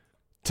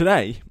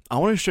Today, I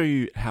want to show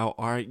you how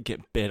I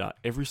get better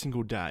every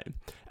single day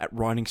at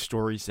writing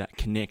stories that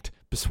connect,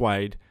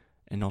 persuade,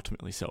 and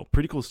ultimately sell.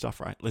 Pretty cool stuff,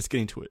 right? Let's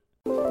get into it.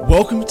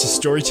 Welcome to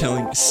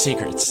Storytelling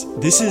Secrets.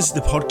 This is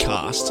the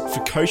podcast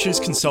for coaches,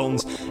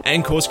 consultants,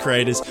 and course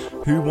creators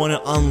who want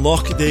to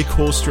unlock their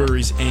core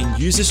stories and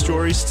use the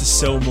stories to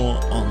sell more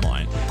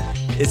online.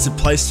 It's a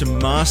place to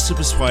master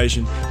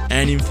persuasion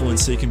and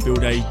influence so you can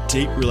build a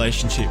deep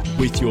relationship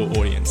with your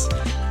audience.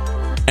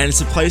 And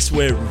it's a place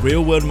where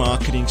real-world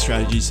marketing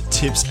strategies,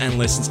 tips, and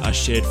lessons are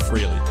shared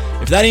freely.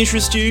 If that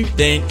interests you,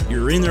 then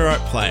you're in the right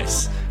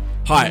place.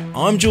 Hi,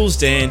 I'm Jules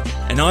Dan,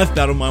 and I've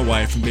battled my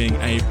way from being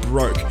a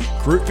broke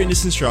group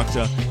fitness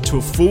instructor to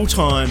a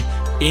full-time,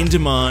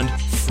 in-demand,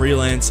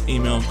 freelance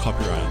email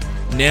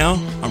copywriter. Now,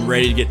 I'm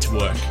ready to get to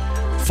work.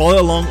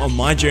 Follow along on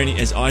my journey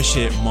as I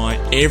share my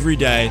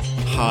everyday,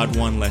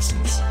 hard-won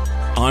lessons.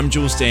 I'm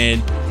Jules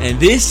Dan, and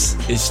this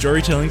is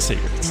Storytelling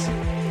Secrets.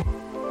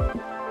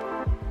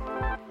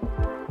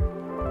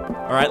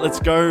 All right, let's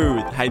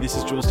go. Hey, this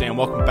is Jules Dan.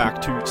 Welcome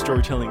back to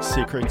Storytelling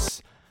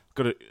Secrets.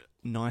 Got a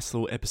nice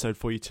little episode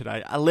for you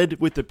today. I led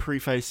with the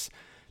preface.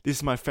 This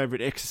is my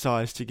favorite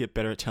exercise to get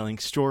better at telling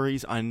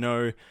stories. I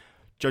know,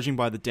 judging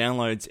by the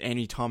downloads,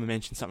 any time I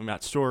mention something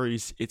about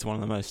stories, it's one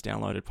of the most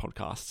downloaded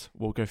podcasts.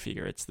 We'll go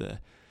figure. It's the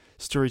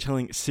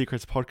Storytelling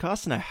Secrets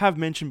podcast. And I have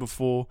mentioned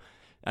before,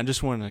 I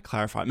just wanted to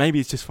clarify, maybe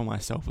it's just for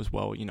myself as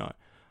well, you know.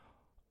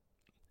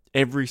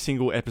 Every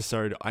single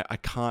episode, I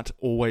can't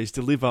always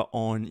deliver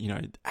on,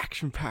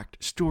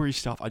 action-packed story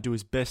stuff. I do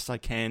as best I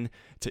can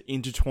to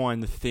intertwine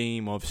the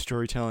theme of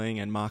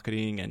storytelling and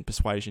marketing and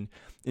persuasion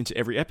into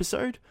every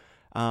episode.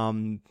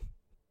 But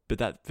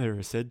that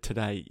being said,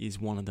 today is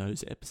one of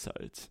those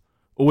episodes.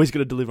 Always got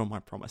to deliver on my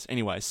promise.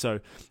 Anyway, so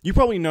you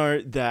probably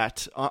know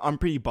that I'm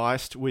pretty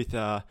biased with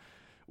what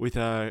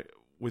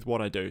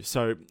I do.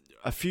 So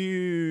it's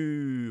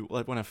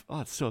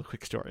still a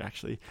quick story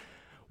actually.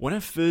 When I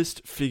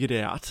first figured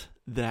out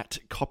that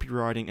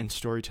copywriting and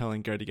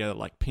storytelling go together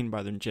like peanut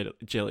butter and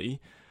jelly,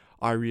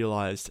 I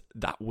realized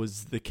that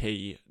was the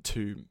key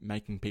to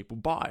making people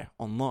buy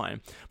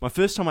online. My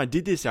first time I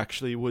did this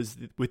actually was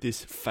with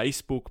this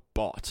Facebook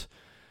bot.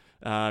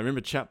 Remember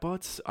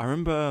chatbots? I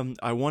remember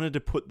I wanted to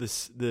put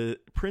the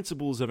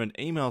principles of an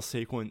email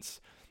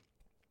sequence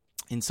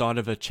inside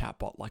of a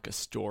chatbot, like a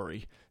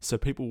story. So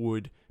people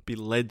would be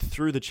led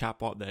through the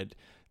chatbot,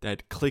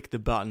 they'd click the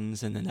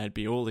buttons and then they'd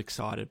be all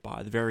excited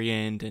by the very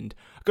end. And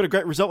I got a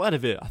great result out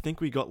of it. I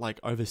think we got like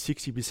over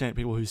 60% of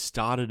people who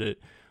started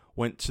it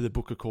went to the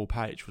book a call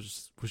page,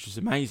 which is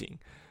amazing.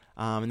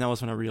 And that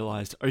was when I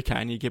realized, okay,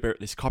 I need to get better at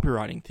this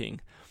copywriting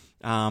thing.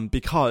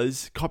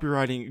 Because good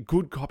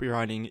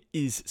copywriting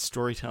is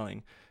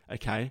storytelling.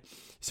 Okay.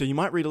 So you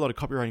might read a lot of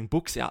copywriting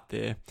books out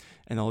there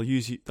and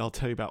they'll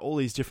tell you about all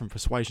these different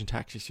persuasion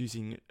tactics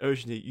using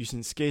urgency,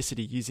 using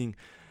scarcity, using,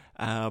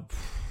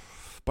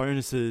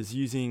 bonuses,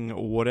 using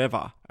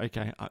whatever.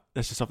 Okay,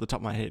 that's just off the top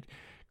of my head.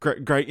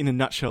 Great in a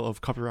nutshell of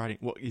copywriting.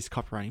 What is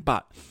copywriting?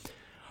 But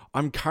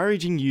I'm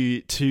encouraging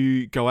you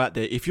to go out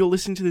there. If you're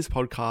listening to this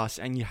podcast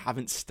and you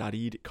haven't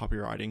studied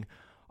copywriting,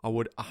 I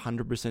would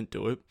 100%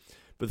 do it.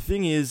 But the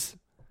thing is,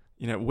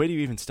 where do you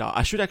even start?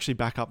 I should actually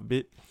back up a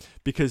bit,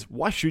 because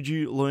why should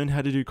you learn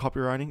how to do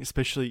copywriting,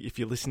 especially if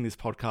you're listening to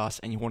this podcast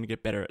and you want to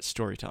get better at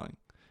storytelling?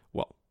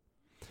 Well,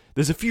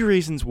 there's a few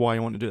reasons why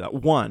you want to do that.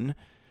 One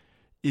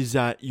is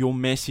that your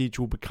message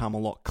will become a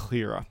lot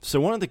clearer.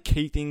 So one of the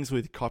key things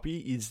with copy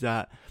is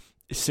that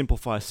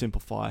simplify.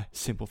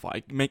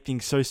 Make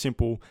things so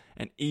simple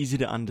and easy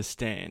to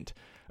understand.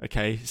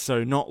 Okay,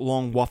 so not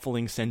long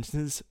waffling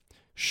sentences,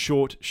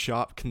 short,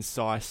 sharp,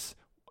 concise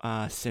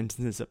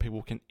sentences that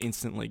people can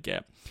instantly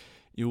get.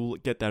 You'll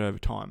get that over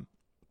time.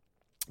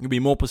 You'll be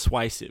more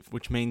persuasive,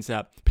 which means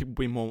that people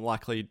will be more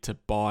likely to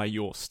buy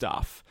your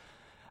stuff.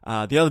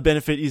 The other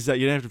benefit is that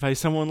you don't have to pay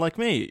someone like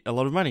me a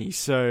lot of money.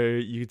 So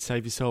you could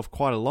save yourself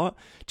quite a lot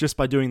just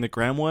by doing the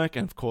groundwork.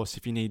 And of course,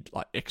 if you need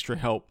like extra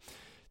help,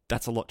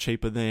 that's a lot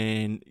cheaper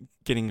than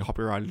getting a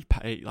copywriter to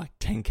pay like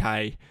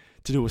 $10K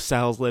to do a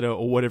sales letter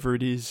or whatever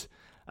it is.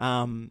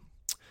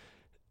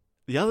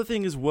 The other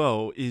thing as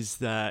well is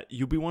that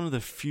you'll be one of the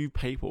few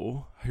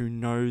people who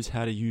knows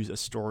how to use a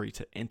story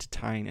to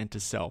entertain and to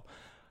sell.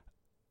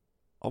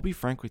 I'll be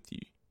frank with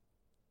you.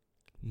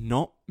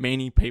 Not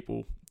many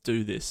people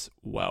do this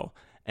well.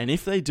 And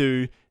if they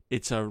do,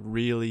 it's a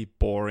really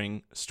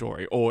boring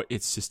story, or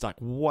it's just like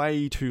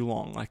way too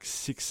long, like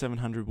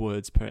 600-700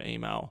 words per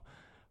email.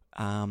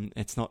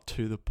 It's not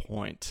to the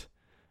point,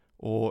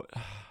 or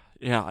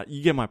yeah,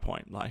 you get my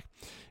point. Like,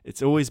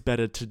 it's always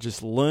better to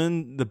just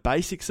learn the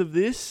basics of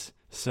this.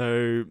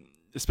 So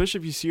especially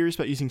if you're serious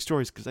about using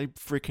stories, because they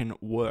freaking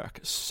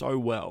work so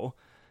well,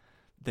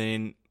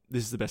 then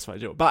this is the best way to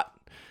do it. But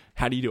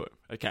how do you do it?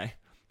 Okay.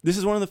 This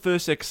is one of the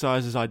first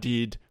exercises I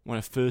did when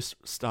I first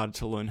started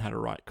to learn how to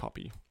write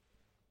copy.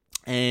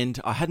 And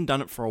I hadn't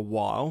done it for a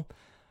while.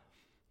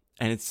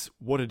 And it's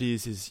what it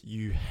is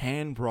you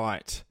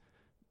handwrite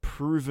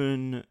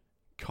proven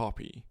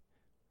copy.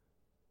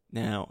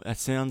 Now, that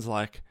sounds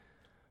like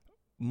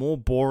more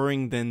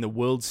boring than the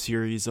World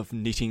Series of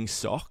knitting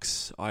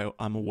socks,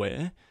 I'm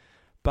aware,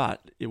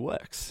 but it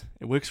works.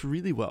 It works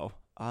really well.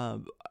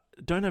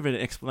 Don't have an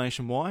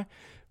explanation why.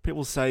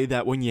 People say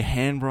that when you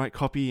handwrite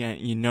copy and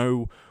you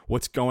know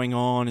what's going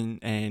on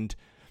and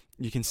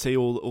you can see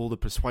all the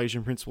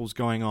persuasion principles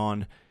going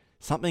on,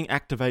 something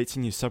activates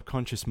in your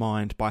subconscious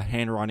mind by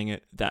handwriting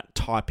it that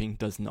typing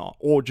does not,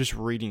 or just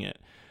reading it.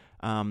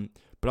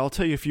 But I'll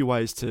tell you a few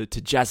ways to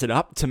jazz it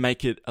up, to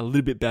make it a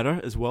little bit better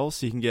as well,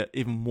 so you can get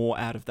even more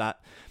out of that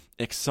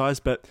exercise.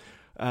 But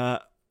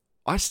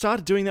I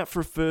started doing that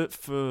for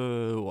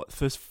the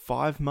first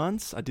 5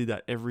 months. I did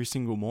that every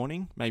single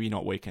morning, maybe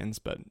not weekends,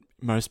 but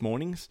most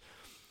mornings.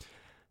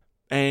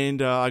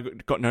 And I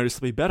got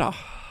noticeably better.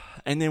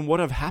 And then what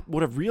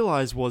I've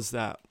realized was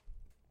that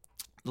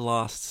the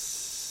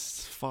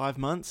last 5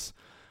 months,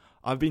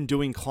 I've been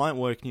doing client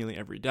work nearly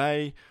every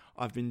day.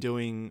 I've been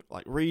doing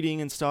like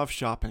reading and stuff,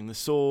 sharpening the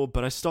saw,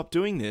 but I stopped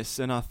doing this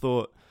and I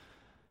thought,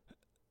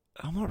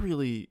 I'm not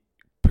really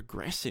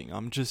progressing.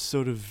 I'm just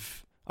sort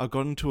of, I've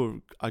gotten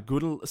into a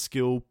good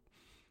skill,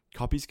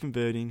 copy's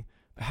converting,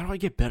 but how do I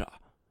get better?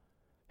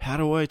 How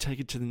do I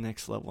take it to the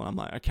next level? And I'm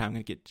like, okay, I'm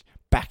going to get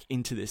back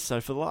into this. So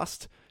for the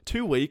last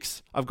 2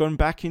 weeks, I've gone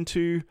back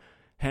into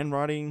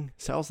handwriting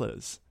sales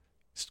letters,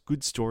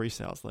 good story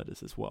sales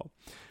letters as well.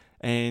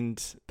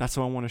 And that's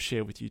what I want to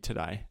share with you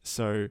today.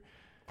 So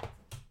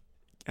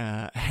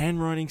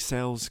handwriting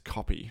sales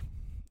copy.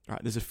 All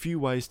right, there's a few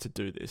ways to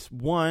do this.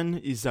 One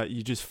is that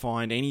you just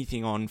find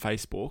anything on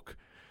Facebook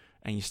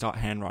and you start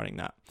handwriting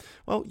that.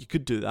 Well, you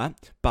could do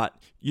that, but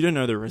you don't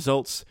know the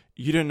results.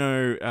 You don't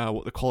know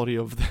what the quality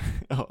of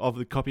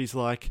the copy is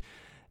like,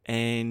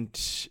 and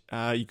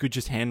you could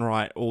just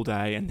handwrite all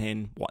day and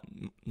then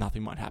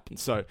nothing might happen.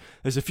 So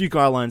there's a few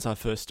guidelines I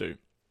first do.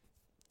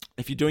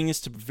 If you're doing this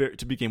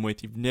to begin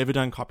with, you've never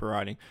done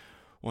copywriting,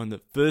 one of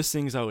the first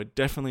things I would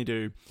definitely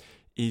do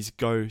is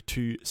go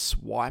to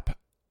swyped.co.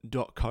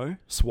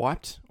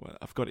 Swyped, well,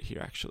 I've got it here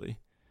actually.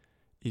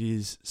 It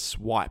is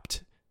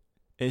Swyped,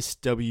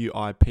 SWIPED.co,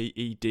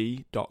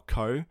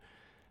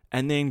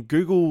 and then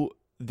Google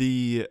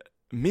the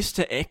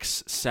Mr.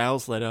 X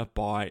sales letter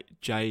by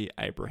Jay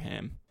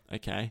Abraham.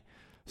 Okay,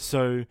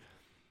 so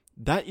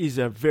that is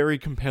a very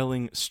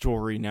compelling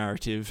story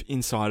narrative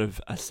inside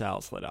of a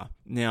sales letter.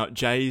 Now,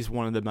 Jay is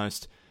one of the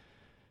most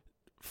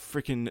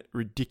freaking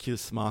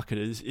ridiculous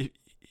marketers.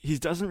 He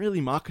doesn't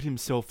really market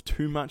himself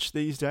too much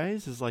these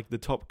days as like the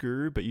top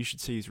guru, but you should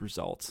see his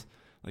results,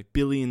 like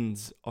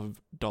billions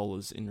of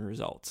dollars in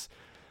results.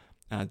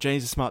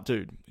 Jay's a smart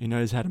dude. He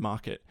knows how to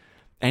market.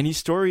 And his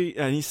story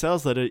and his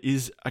sales letter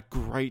is a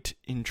great,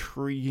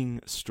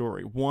 intriguing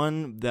story.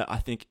 One that I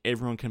think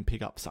everyone can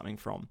pick up something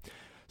from.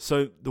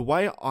 So the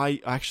way I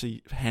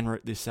actually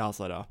handwrote this sales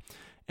letter,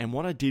 and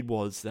what I did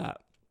was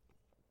that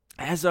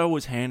as I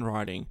was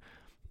handwriting,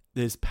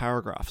 there's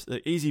paragraphs,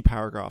 they're easy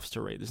paragraphs to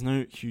read. There's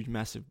no huge,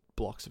 massive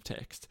blocks of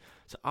text.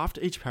 So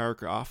after each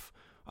paragraph,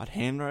 I'd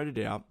handwrite it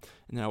out,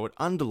 and then I would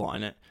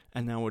underline it,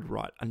 and then I would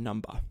write a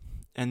number.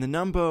 And the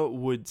number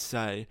would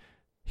say,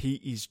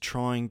 he is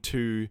trying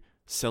to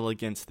sell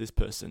against this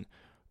person.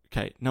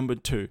 Okay, number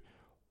 2,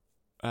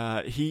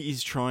 he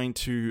is trying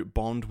to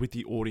bond with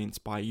the audience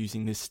by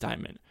using this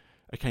statement.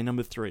 Okay,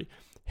 number 3,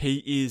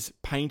 he is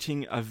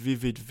painting a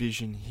vivid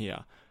vision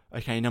here.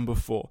 Okay, number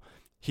 4,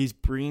 he's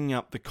bringing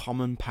up the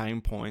common pain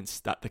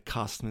points that the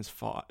customers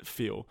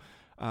feel.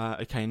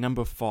 Okay,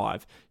 number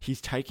 5,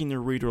 he's taking the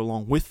reader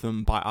along with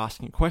them by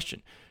asking a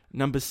question.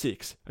 Number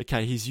 6,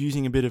 okay, he's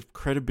using a bit of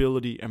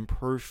credibility and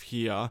proof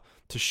here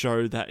to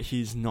show that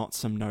he's not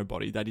some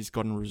nobody, that he's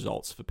gotten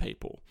results for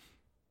people.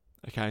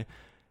 Okay,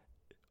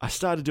 I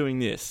started doing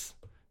this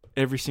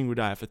every single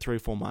day for 3 or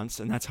 4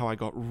 months, and that's how I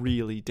got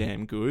really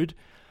damn good.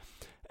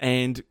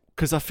 And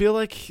because I feel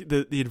like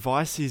the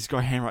advice is go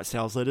handwrite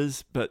sales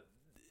letters, but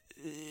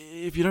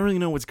if you don't really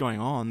know what's going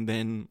on,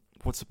 then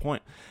what's the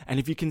point? And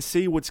if you can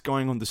see what's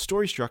going on, the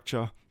story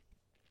structure,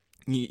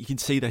 you can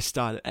see they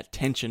started at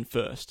tension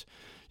first.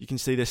 You can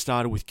see they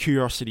started with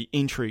curiosity,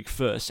 intrigue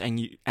first, and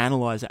you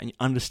analyze it and you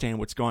understand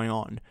what's going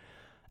on.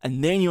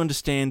 And then you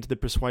understand the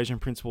persuasion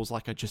principles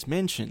like I just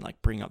mentioned,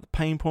 like bringing up the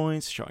pain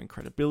points, showing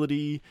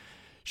credibility,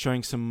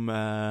 showing some,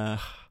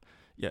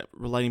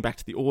 relating back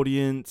to the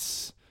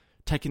audience,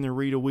 taking the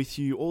reader with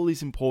you, all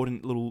these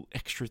important little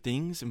extra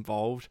things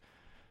involved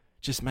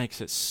just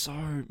makes it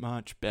so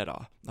much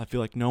better. I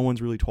feel like no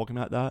one's really talking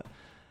about that.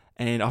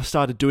 And I've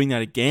started doing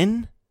that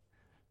again.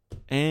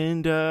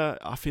 And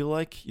I feel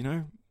like,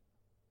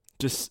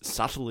 just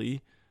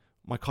subtly,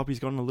 my copy's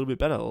gotten a little bit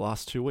better the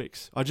last 2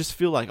 weeks. I just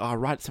feel like, I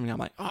write something, I'm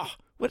like,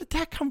 where did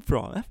that come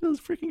from? That feels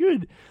freaking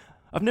good.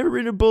 I've never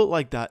written a bullet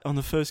like that on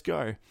the first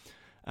go.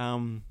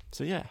 So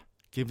yeah,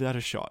 give that a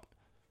shot.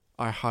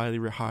 I highly,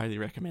 highly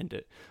recommend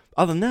it.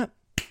 Other than that,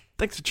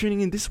 thanks for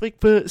tuning in this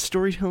week for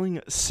Storytelling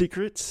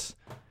Secrets.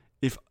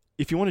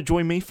 If you want to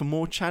join me for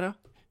more chatter,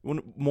 you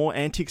want more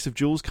antics of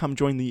Jules, come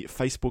join the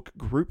Facebook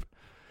group.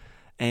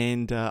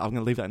 And I'm going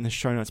to leave that in the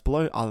show notes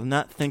below. Other than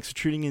that, thanks for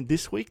tuning in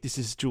this week. This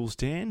is Jules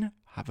Dan.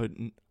 I've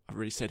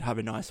already said have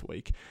a nice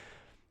week.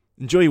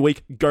 enjoy your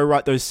week. Go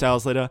write those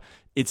sales letter.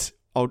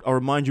 I'll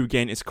remind you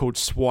again, it's called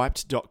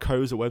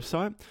swiped.co as a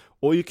website,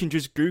 or you can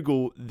just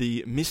Google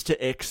the Mr.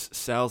 X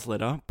sales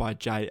letter by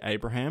Jay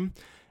Abraham,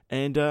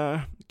 and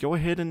go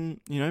ahead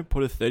and,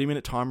 put a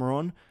 30-minute timer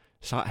on,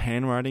 start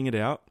handwriting it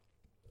out,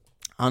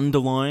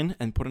 underline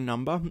and put a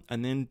number,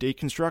 and then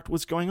deconstruct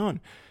what's going on.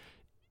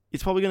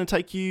 It's probably going to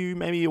take you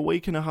maybe a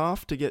week and a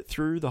half to get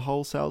through the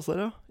whole sales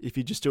letter if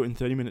you just do it in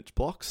 30-minute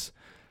blocks.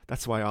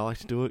 That's the way I like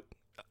to do it,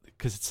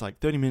 because it's like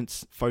 30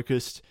 minutes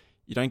focused,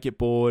 you don't get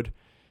bored,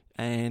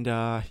 and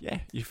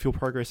you feel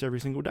progress every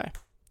single day.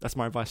 That's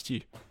my advice to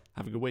you.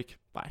 Have a good week.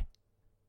 Bye.